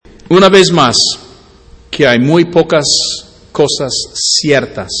Una vez más, que hay muy pocas cosas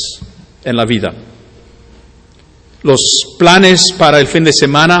ciertas en la vida. Los planes para el fin de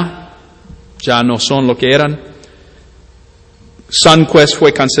semana ya no son lo que eran. Sunquest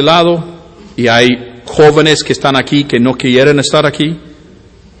fue cancelado y hay jóvenes que están aquí que no quieren estar aquí.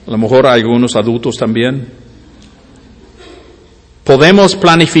 A lo mejor hay algunos adultos también. Podemos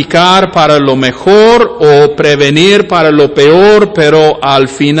planificar para lo mejor o prevenir para lo peor, pero al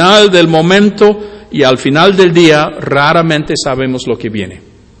final del momento y al final del día raramente sabemos lo que viene.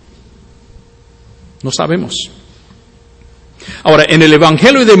 No sabemos. Ahora, en el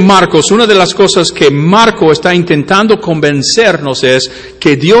Evangelio de Marcos, una de las cosas que Marco está intentando convencernos es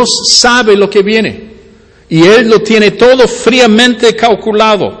que Dios sabe lo que viene. Y Él lo tiene todo fríamente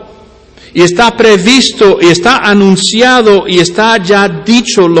calculado. Y está previsto, y está anunciado, y está ya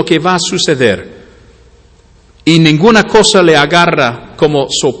dicho lo que va a suceder. Y ninguna cosa le agarra como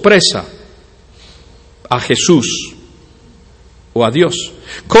sorpresa a Jesús o a Dios.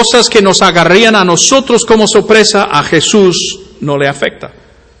 Cosas que nos agarrarían a nosotros como sorpresa, a Jesús no le afecta,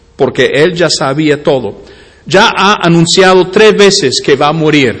 porque Él ya sabía todo. Ya ha anunciado 3 veces que va a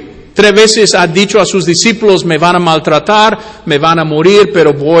morir. 3 veces ha dicho a sus discípulos, me van a maltratar, me van a morir,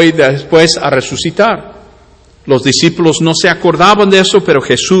 pero voy después a resucitar. Los discípulos no se acordaban de eso, pero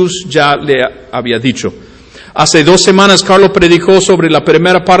Jesús ya le había dicho. Hace 2 semanas Carlos predicó sobre la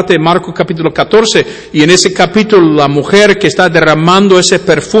primera parte de Marcos capítulo 14, y en ese capítulo la mujer que está derramando ese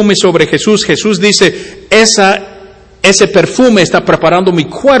perfume sobre Jesús, Jesús dice, ese perfume está preparando mi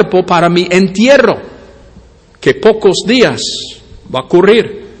cuerpo para mi entierro, que pocos días va a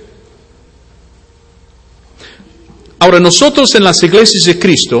ocurrir. Ahora, nosotros en las iglesias de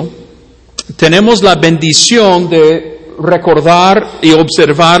Cristo tenemos la bendición de recordar y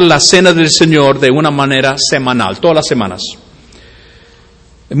observar la Cena del Señor de una manera semanal, todas las semanas.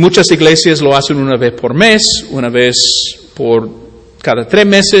 En muchas iglesias lo hacen una vez por mes, una vez por cada 3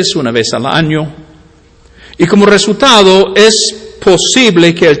 meses, una vez al año. Y como resultado es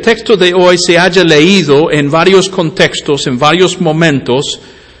posible que el texto de hoy se haya leído en varios contextos, en varios momentos,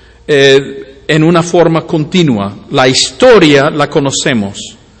 en una forma continua. La historia la conocemos.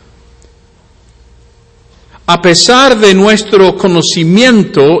 A pesar de nuestro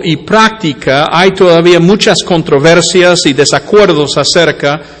conocimiento y práctica, hay todavía muchas controversias y desacuerdos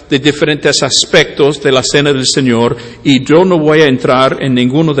acerca de diferentes aspectos de la Cena del Señor, y yo no voy a entrar en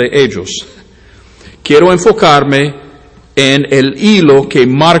ninguno de ellos. Quiero enfocarme en el hilo que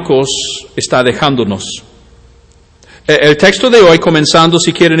Marcos está dejándonos. El texto de hoy, comenzando,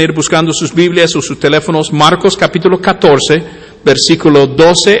 si quieren ir buscando sus Biblias o sus teléfonos, Marcos capítulo 14, versículo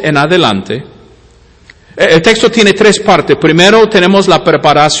 12 en adelante. El texto tiene 3 partes. Primero tenemos la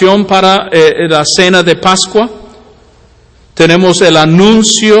preparación para la cena de Pascua. Tenemos el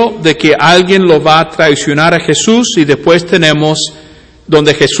anuncio de que alguien lo va a traicionar a Jesús, y después tenemos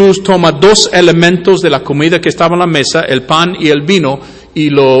donde Jesús toma 2 elementos de la comida que estaba en la mesa, el pan y el vino, y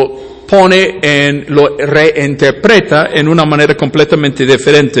lo lo reinterpreta en una manera completamente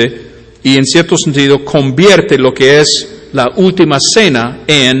diferente, y en cierto sentido convierte lo que es la última cena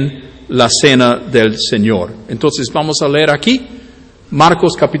en la cena del Señor. Entonces vamos a leer aquí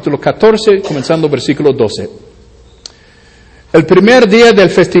Marcos capítulo 14, comenzando versículo 12. El primer día del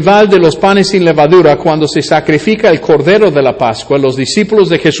festival de los panes sin levadura, cuando se sacrifica el cordero de la Pascua, los discípulos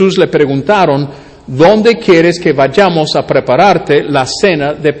de Jesús le preguntaron, ¿dónde quieres que vayamos a prepararte la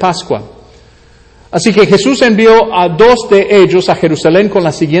cena de Pascua? Así que Jesús envió a 2 de ellos a Jerusalén con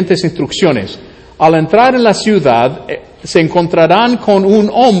las siguientes instrucciones. Al entrar en la ciudad, se encontrarán con un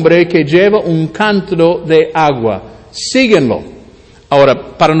hombre que lleva un cántaro de agua. Síguenlo.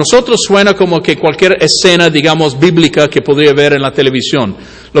 Ahora, para nosotros suena como que cualquier escena, digamos, bíblica que podría ver en la televisión.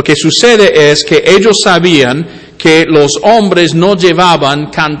 Lo que sucede es que ellos sabían que los hombres no llevaban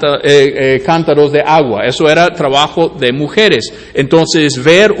cántaros de agua. Eso era trabajo de mujeres. Entonces,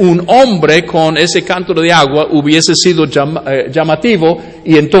 ver un hombre con ese cántaro de agua hubiese sido llamativo,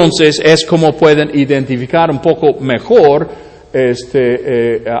 y entonces es como pueden identificar un poco mejor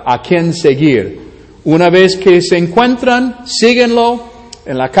a quién seguir. Una vez que se encuentran, síguenlo.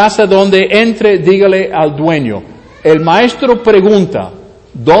 En la casa donde entre, dígale al dueño. El maestro pregunta,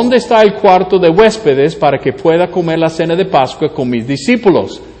 ¿dónde está el cuarto de huéspedes para que pueda comer la cena de Pascua con mis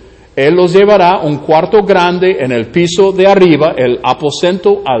discípulos? Él los llevará a un cuarto grande en el piso de arriba, el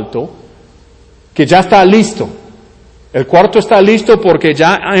aposento alto, que ya está listo. El cuarto está listo porque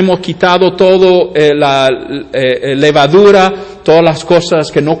ya hemos quitado todo la levadura, todas las cosas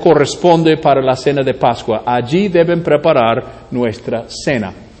que no corresponden para la cena de Pascua. Allí deben preparar nuestra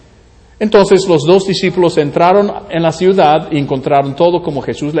cena. Entonces los 2 discípulos entraron en la ciudad y encontraron todo como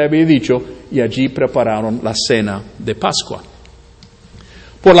Jesús le había dicho, y allí prepararon la cena de Pascua.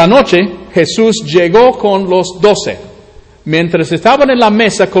 Por la noche, Jesús llegó con los 12. Mientras estaban en la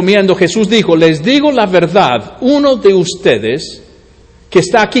mesa comiendo, Jesús dijo: les digo la verdad, uno de ustedes que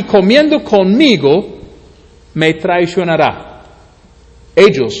está aquí comiendo conmigo me traicionará.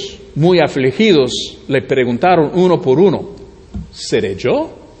 Ellos, muy afligidos, le preguntaron uno por uno: ¿seré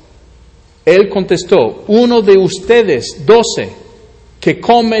yo? Él contestó: uno de ustedes, 12, que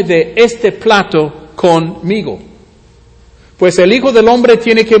come de este plato conmigo. Pues el Hijo del Hombre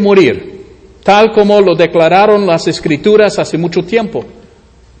tiene que morir, tal como lo declararon las Escrituras hace mucho tiempo.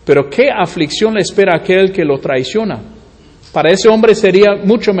 Pero ¿qué aflicción le espera a aquel que lo traiciona? Para ese hombre sería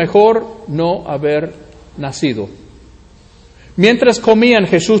mucho mejor no haber nacido. Mientras comían,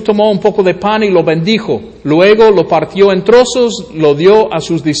 Jesús tomó un poco de pan y lo bendijo. Luego lo partió en trozos, lo dio a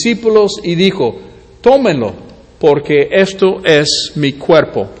sus discípulos y dijo: tómenlo, porque esto es mi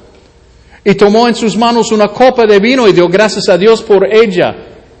cuerpo. Y tomó en sus manos una copa de vino y dio gracias a Dios por ella.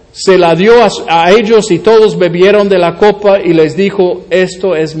 Se la dio a ellos y todos bebieron de la copa, y les dijo: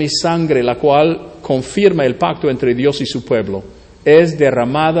 esto es mi sangre, la cual confirma el pacto entre Dios y su pueblo. Es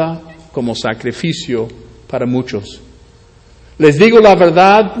derramada como sacrificio para muchos. Les digo la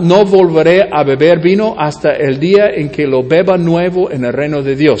verdad, no volveré a beber vino hasta el día en que lo beba nuevo en el reino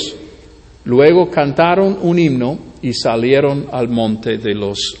de Dios. Luego cantaron un himno y salieron al monte de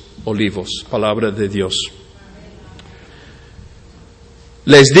los olivos. Palabra de Dios.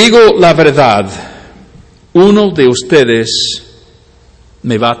 Les digo la verdad, uno de ustedes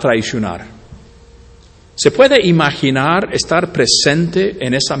me va a traicionar. ¿Se puede imaginar estar presente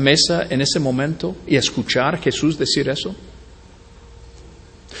en esa mesa en ese momento y escuchar a Jesús decir eso?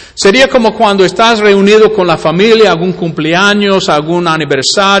 Sería como cuando estás reunido con la familia, algún cumpleaños, algún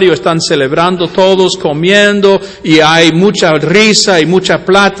aniversario, están celebrando todos, comiendo, y hay mucha risa y mucha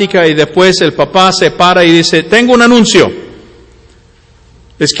plática, y después el papá se para y dice: tengo un anuncio.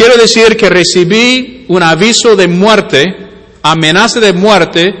 Les quiero decir que recibí un aviso de muerte, amenaza de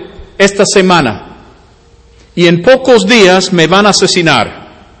muerte, esta semana. Y en pocos días me van a asesinar.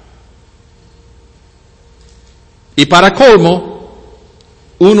 Y para colmo,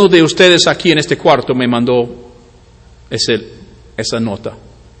 uno de ustedes aquí en este cuarto me mandó esa nota.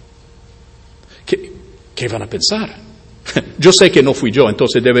 ¿Qué van a pensar? Yo sé que no fui yo,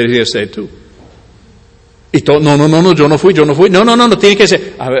 entonces debería ser tú. Y todo, no, yo no fui. No, tiene que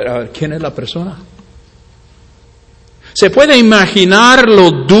ser. A ver, ¿quién es la persona? ¿Se puede imaginar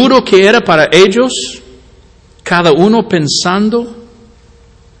lo duro que era para ellos? Cada uno pensando: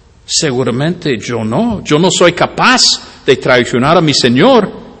 seguramente yo no soy capaz de traicionar a mi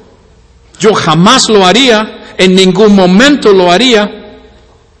Señor. Yo jamás lo haría, en ningún momento lo haría.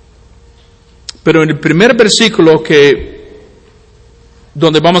 Pero en el primer versículo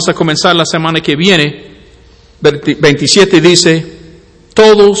donde vamos a comenzar la semana que viene, 27 dice: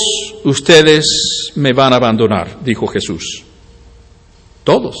 todos ustedes me van a abandonar, dijo Jesús.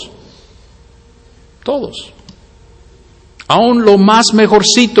 Todos. Aún los más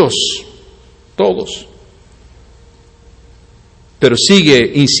mejorcitos, todos. Pero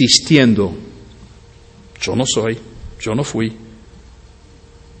sigue insistiendo: yo no soy, yo no fui.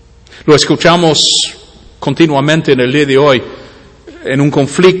 Lo escuchamos continuamente en el día de hoy. En un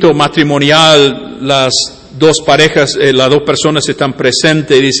conflicto matrimonial, las dos parejas, las dos personas están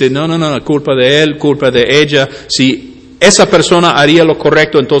presentes y dicen: no, culpa de él, culpa de ella. Si esa persona haría lo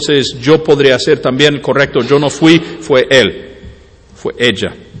correcto, entonces yo podría hacer también lo correcto. Yo no fui, fue él, fue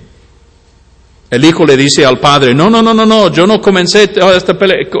ella. El hijo le dice al padre: no, yo no comencé esta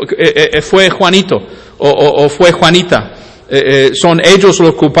pelea, fue Juanito o fue Juanita, son ellos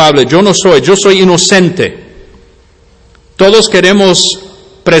los culpables, yo no soy, yo soy inocente. Todos queremos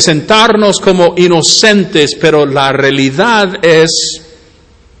presentarnos como inocentes, pero la realidad es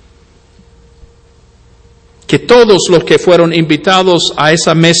que todos los que fueron invitados a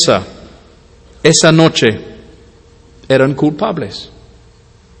esa mesa esa noche eran culpables.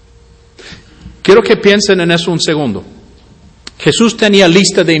 Quiero que piensen en eso un segundo. Jesús tenía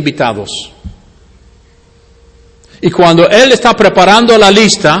lista de invitados. Y cuando Él está preparando la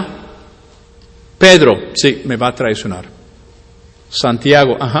lista, Pedro: sí, me va a traicionar.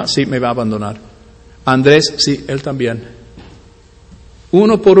 Santiago: sí, me va a abandonar. Andrés: sí, él también.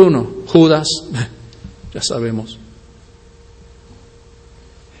 Uno por uno. Judas: ya sabemos.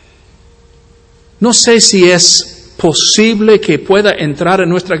 No sé si es posible que pueda entrar en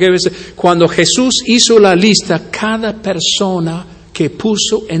nuestra cabeza. Cuando Jesús hizo la lista, cada persona que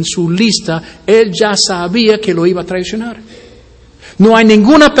puso en su lista, Él ya sabía que lo iba a traicionar. No hay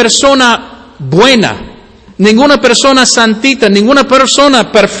ninguna persona buena, ninguna persona santita, ninguna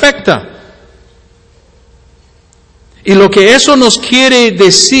persona perfecta. Y lo que eso nos quiere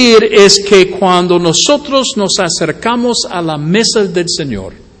decir es que cuando nosotros nos acercamos a la mesa del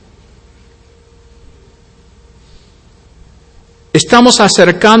Señor, estamos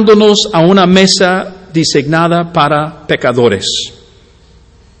acercándonos a una mesa designada para pecadores,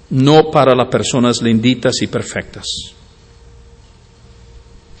 no para las personas linditas y perfectas.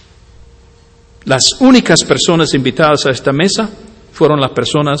 Las únicas personas invitadas a esta mesa fueron las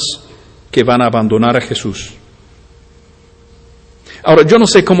personas que van a abandonar a Jesús. Ahora, yo no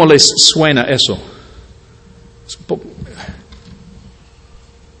sé cómo les suena eso.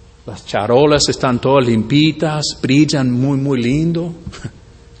 Las charolas están todas limpitas, brillan muy, muy lindo.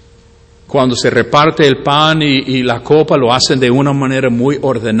 Cuando se reparte el pan y la copa, lo hacen de una manera muy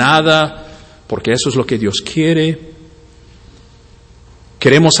ordenada, porque eso es lo que Dios quiere.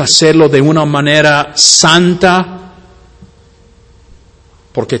 Queremos hacerlo de una manera santa,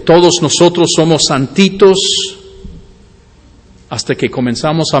 porque todos nosotros somos santitos, hasta que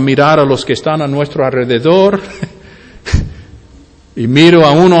comenzamos a mirar a los que están a nuestro alrededor, y miro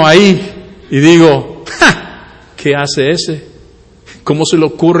a uno ahí y digo, ¡ja! ¿Qué hace ese? ¿Cómo se le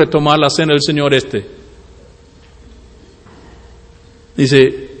ocurre tomar la cena del Señor este?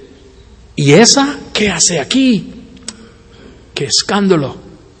 Dice, ¿y esa qué hace aquí? ¡Qué escándalo!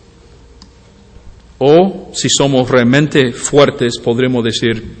 O, si somos realmente fuertes, podremos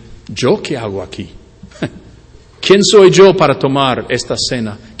decir, ¿yo qué hago aquí? ¿Quién soy yo para tomar esta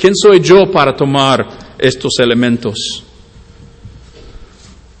cena? ¿Quién soy yo para tomar estos elementos?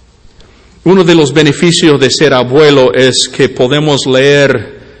 Uno de los beneficios de ser abuelo es que podemos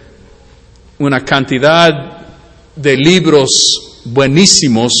leer una cantidad de libros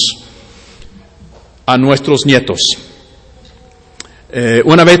buenísimos a nuestros nietos.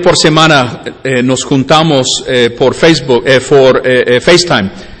 Una vez por semana nos juntamos por Facebook,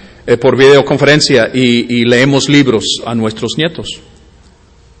 FaceTime, por videoconferencia y leemos libros a nuestros nietos.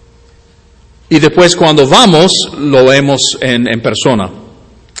 Y después cuando vamos, lo leemos en persona.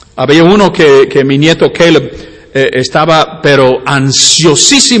 Había uno que mi nieto Caleb estaba pero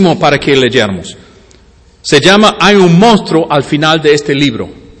ansiosísimo para que leyéramos. Se llama Hay un monstruo al final de este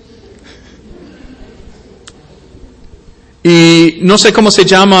libro. Y no sé cómo se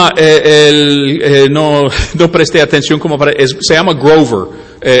llama, no presté atención cómo se llama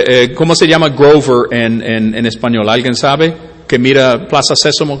Grover. ¿Cómo se llama Grover en español? ¿Alguien sabe? Que mira Plaza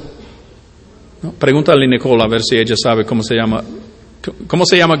Sésamo. ¿No? Pregúntale a Nicole a ver si ella sabe cómo se llama. ¿Cómo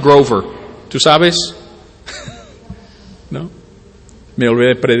se llama Grover? ¿Tú sabes? ¿No? Me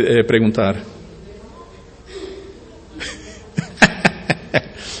olvidé preguntar.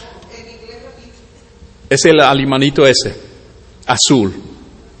 Es el alimanito ese, azul.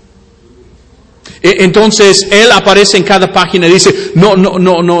 Entonces, él aparece en cada página y dice,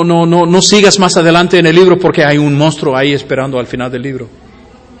 no sigas más adelante en el libro porque hay un monstruo ahí esperando al final del libro.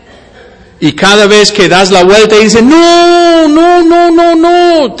 Y cada vez que das la vuelta y dice, no,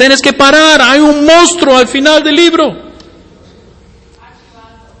 tienes que parar, hay un monstruo al final del libro.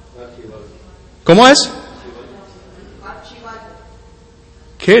 ¿Cómo es?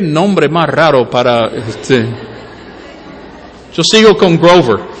 Qué nombre más raro para Yo sigo con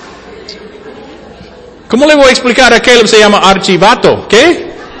Grover. ¿Cómo le voy a explicar a Caleb? Se llama Archivato.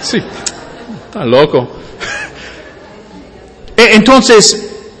 ¿Qué? Sí, está loco. Entonces,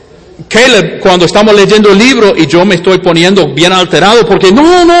 Caleb, cuando estamos leyendo el libro y yo me estoy poniendo bien alterado porque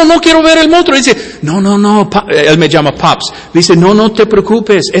no quiero ver el monstruo, dice, no, él me llama Pops. Dice, no te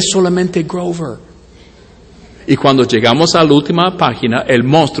preocupes, es solamente Grover. Y cuando llegamos a la última página, el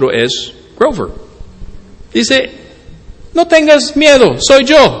monstruo es Grover. Dice, no tengas miedo, soy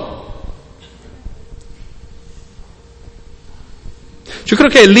yo. Yo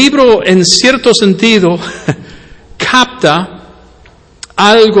creo que el libro, en cierto sentido, capta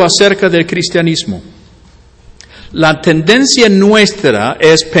algo acerca del cristianismo. La tendencia nuestra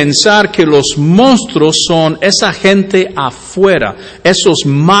es pensar que los monstruos son esa gente afuera, esos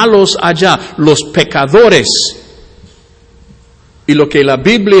malos allá, los pecadores. Y lo que la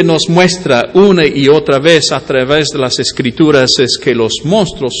Biblia nos muestra una y otra vez a través de las Escrituras es que los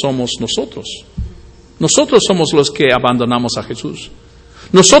monstruos somos nosotros. Nosotros somos los que abandonamos a Jesús.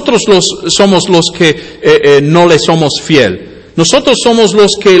 Nosotros somos los que no le somos fiel. Nosotros somos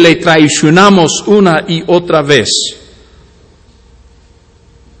los que le traicionamos una y otra vez.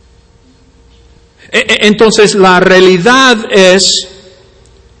 Entonces, la realidad es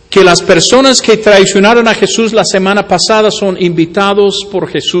que las personas que traicionaron a Jesús la semana pasada son invitados por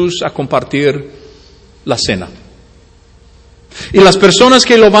Jesús a compartir la cena. Y las personas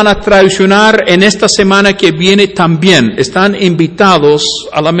que lo van a traicionar en esta semana que viene también están invitados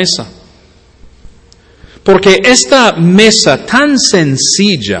a la mesa. Porque esta mesa tan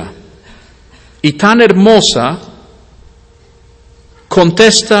sencilla y tan hermosa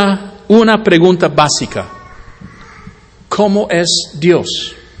contesta una pregunta básica. ¿Cómo es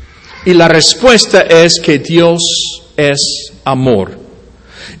Dios? Y la respuesta es que Dios es amor.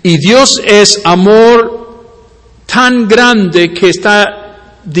 Y Dios es amor tan grande que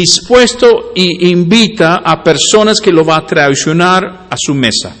está dispuesto e invita a personas que lo va a traicionar a su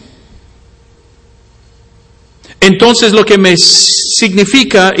mesa. Entonces lo que me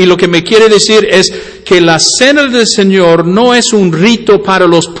significa y lo que me quiere decir es que la cena del Señor no es un rito para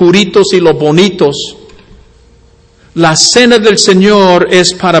los puritos y los bonitos. La cena del Señor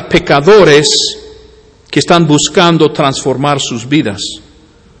es para pecadores que están buscando transformar sus vidas.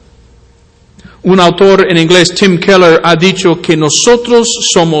 Un autor en inglés, Tim Keller, ha dicho que nosotros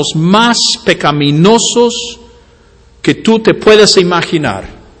somos más pecaminosos que tú te puedas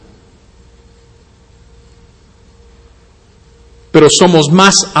imaginar. Pero somos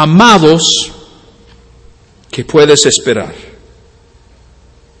más amados que puedes esperar.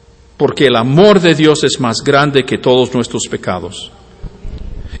 Porque el amor de Dios es más grande que todos nuestros pecados.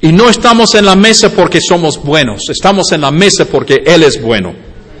 Y no estamos en la mesa porque somos buenos, estamos en la mesa porque Él es bueno.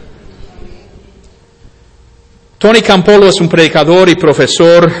 Tony Campolo es un predicador y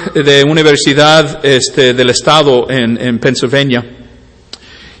profesor de universidad del estado en Pennsylvania.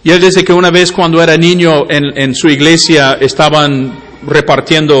 Y él dice que una vez cuando era niño en su iglesia estaban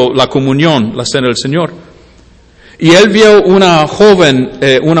repartiendo la comunión, la cena del Señor. Y él vio una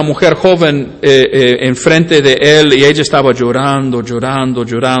mujer joven enfrente de él y ella estaba llorando,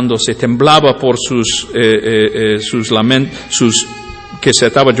 se temblaba por sus lamentos, que se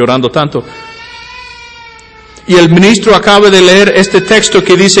estaba llorando tanto. Y el ministro acaba de leer este texto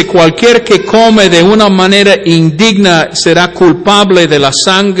que dice: cualquier que come de una manera indigna será culpable de la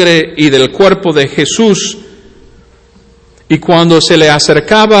sangre y del cuerpo de Jesús. Y cuando se le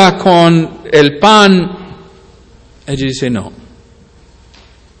acercaba con el pan, ella dice no.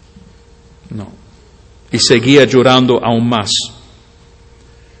 Y seguía llorando aún más.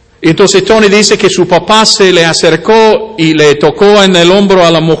 Y entonces Tony dice que su papá se le acercó y le tocó en el hombro a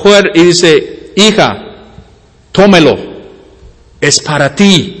la mujer y dice: hija, tómelo, es para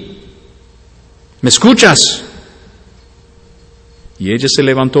ti. ¿Me escuchas? Y ella se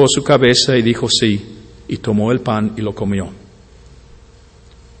levantó su cabeza y dijo sí, y tomó el pan y lo comió.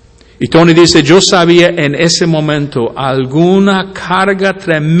 Y Tony dice: yo sabía en ese momento alguna carga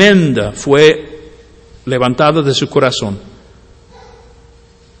tremenda fue levantada de su corazón.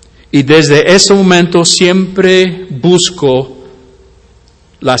 Y desde ese momento siempre busco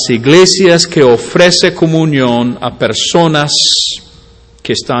las iglesias que ofrecen comunión a personas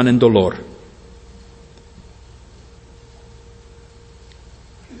que están en dolor.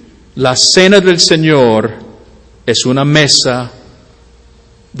 La cena del Señor es una mesa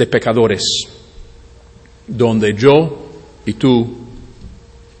de pecadores, donde yo y tú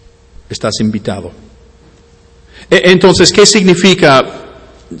estás invitado. Entonces, ¿qué significa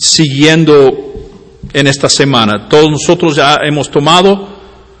siguiendo en esta semana? Todos nosotros ya hemos tomado.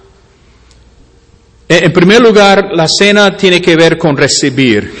 En primer lugar, la cena tiene que ver con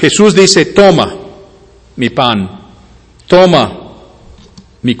recibir. Jesús dice: toma mi pan, toma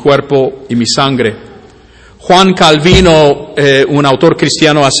mi cuerpo y mi sangre. Juan Calvino, un autor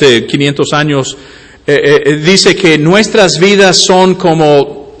cristiano hace 500 años, dice que nuestras vidas son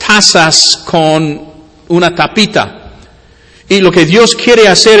como tazas con una tapita. Y lo que Dios quiere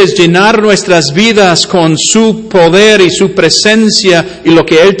hacer es llenar nuestras vidas con su poder y su presencia y lo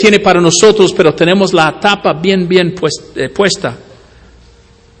que Él tiene para nosotros, pero tenemos la tapa bien puesta.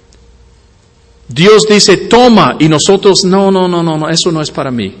 Dios dice: toma, y nosotros no, eso no es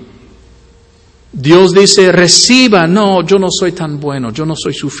para mí. Dios dice: reciba, no, yo no soy tan bueno, yo no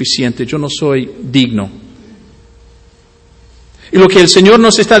soy suficiente, yo no soy digno. Y lo que el Señor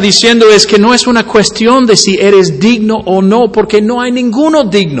nos está diciendo es que no es una cuestión de si eres digno o no, porque no hay ninguno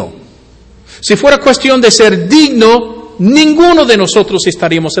digno. Si fuera cuestión de ser digno, ninguno de nosotros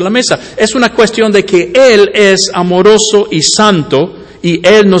estaríamos en la mesa. Es una cuestión de que Él es amoroso y santo y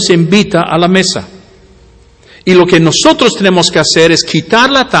Él nos invita a la mesa. Y lo que nosotros tenemos que hacer es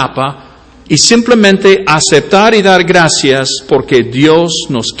quitar la tapa y simplemente aceptar y dar gracias porque Dios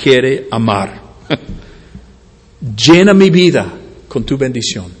nos quiere amar. Llena mi vida con tu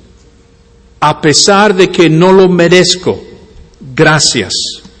bendición. A pesar de que no lo merezco, gracias.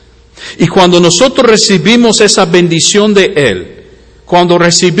 Y cuando nosotros recibimos esa bendición de Él, cuando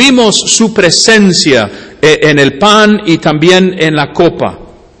recibimos su presencia en el pan y también en la copa.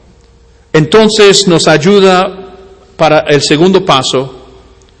 Entonces nos ayuda para el segundo paso.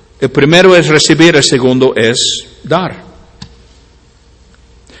 El primero es recibir, el segundo es dar.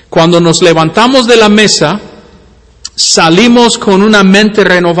 Cuando nos levantamos de la mesa, salimos con una mente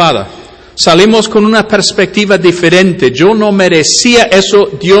renovada. Salimos con una perspectiva diferente. Yo no merecía eso.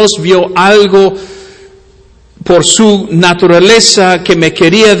 Dios vio algo por su naturaleza que me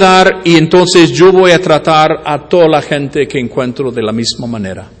quería dar, y entonces yo voy a tratar a toda la gente que encuentro de la misma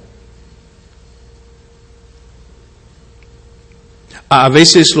manera. A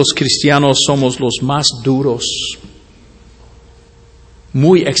veces los cristianos somos los más duros,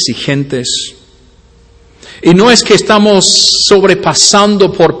 muy exigentes. Y no es que estamos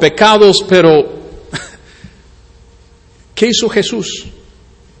sobrepasando por pecados, pero ¿qué hizo Jesús?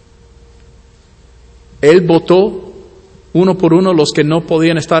 ¿Él votó uno por uno los que no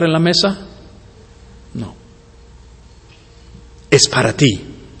podían estar en la mesa? No. Es para ti,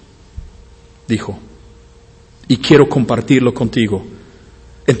 dijo, y quiero compartirlo contigo.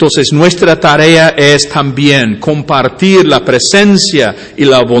 Entonces nuestra tarea es también compartir la presencia y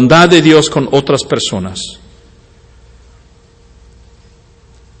la bondad de Dios con otras personas.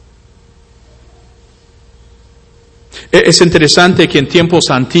 Es interesante que en tiempos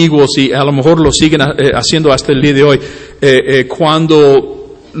antiguos, y a lo mejor lo siguen haciendo hasta el día de hoy,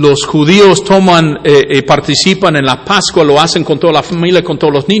 cuando los judíos toman y participan en la Pascua, lo hacen con toda la familia, con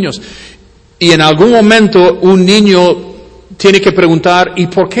todos los niños. Y en algún momento un niño tiene que preguntar, ¿y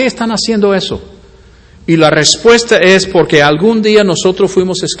por qué están haciendo eso? Y la respuesta es porque algún día nosotros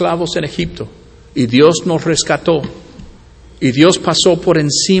fuimos esclavos en Egipto y Dios nos rescató. Y Dios pasó por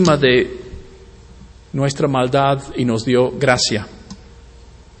encima de nuestra maldad y nos dio gracia.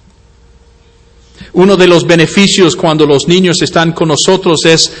 Uno de los beneficios cuando los niños están con nosotros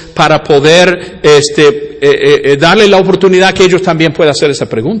es para poder darle la oportunidad que ellos también puedan hacer esa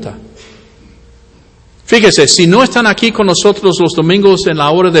pregunta. Fíjese, si no están aquí con nosotros los domingos en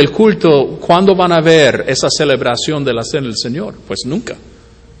la hora del culto, ¿cuándo van a ver esa celebración de la Cena del Señor? Pues nunca.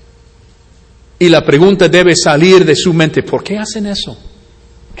 Y la pregunta debe salir de su mente, ¿por qué hacen eso?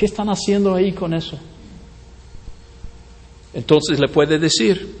 ¿Qué están haciendo ahí con eso? Entonces le puede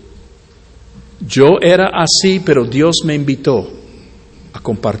decir, yo era así, pero Dios me invitó a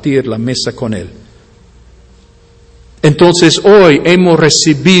compartir la mesa con Él. Entonces hoy hemos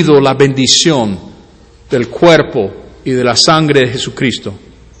recibido la bendición del cuerpo y de la sangre de Jesucristo.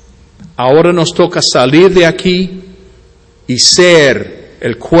 Ahora nos toca salir de aquí y ser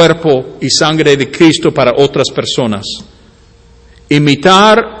el cuerpo y sangre de Cristo para otras personas.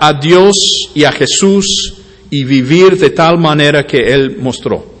 Imitar a Dios y a Jesús y vivir de tal manera que Él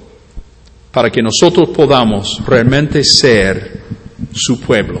mostró, para que nosotros podamos realmente ser su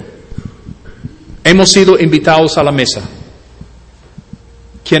pueblo. Hemos sido invitados a la mesa.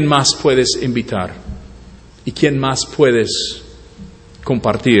 ¿Quién más puedes invitar? ¿Y quién más puedes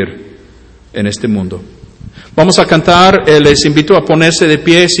compartir en este mundo? Vamos a cantar, les invito a ponerse de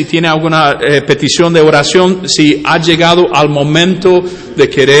pie si tiene alguna petición de oración, si ha llegado al momento de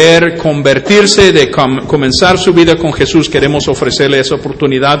querer convertirse, de comenzar su vida con Jesús, queremos ofrecerle esa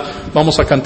oportunidad. Vamos a cantar.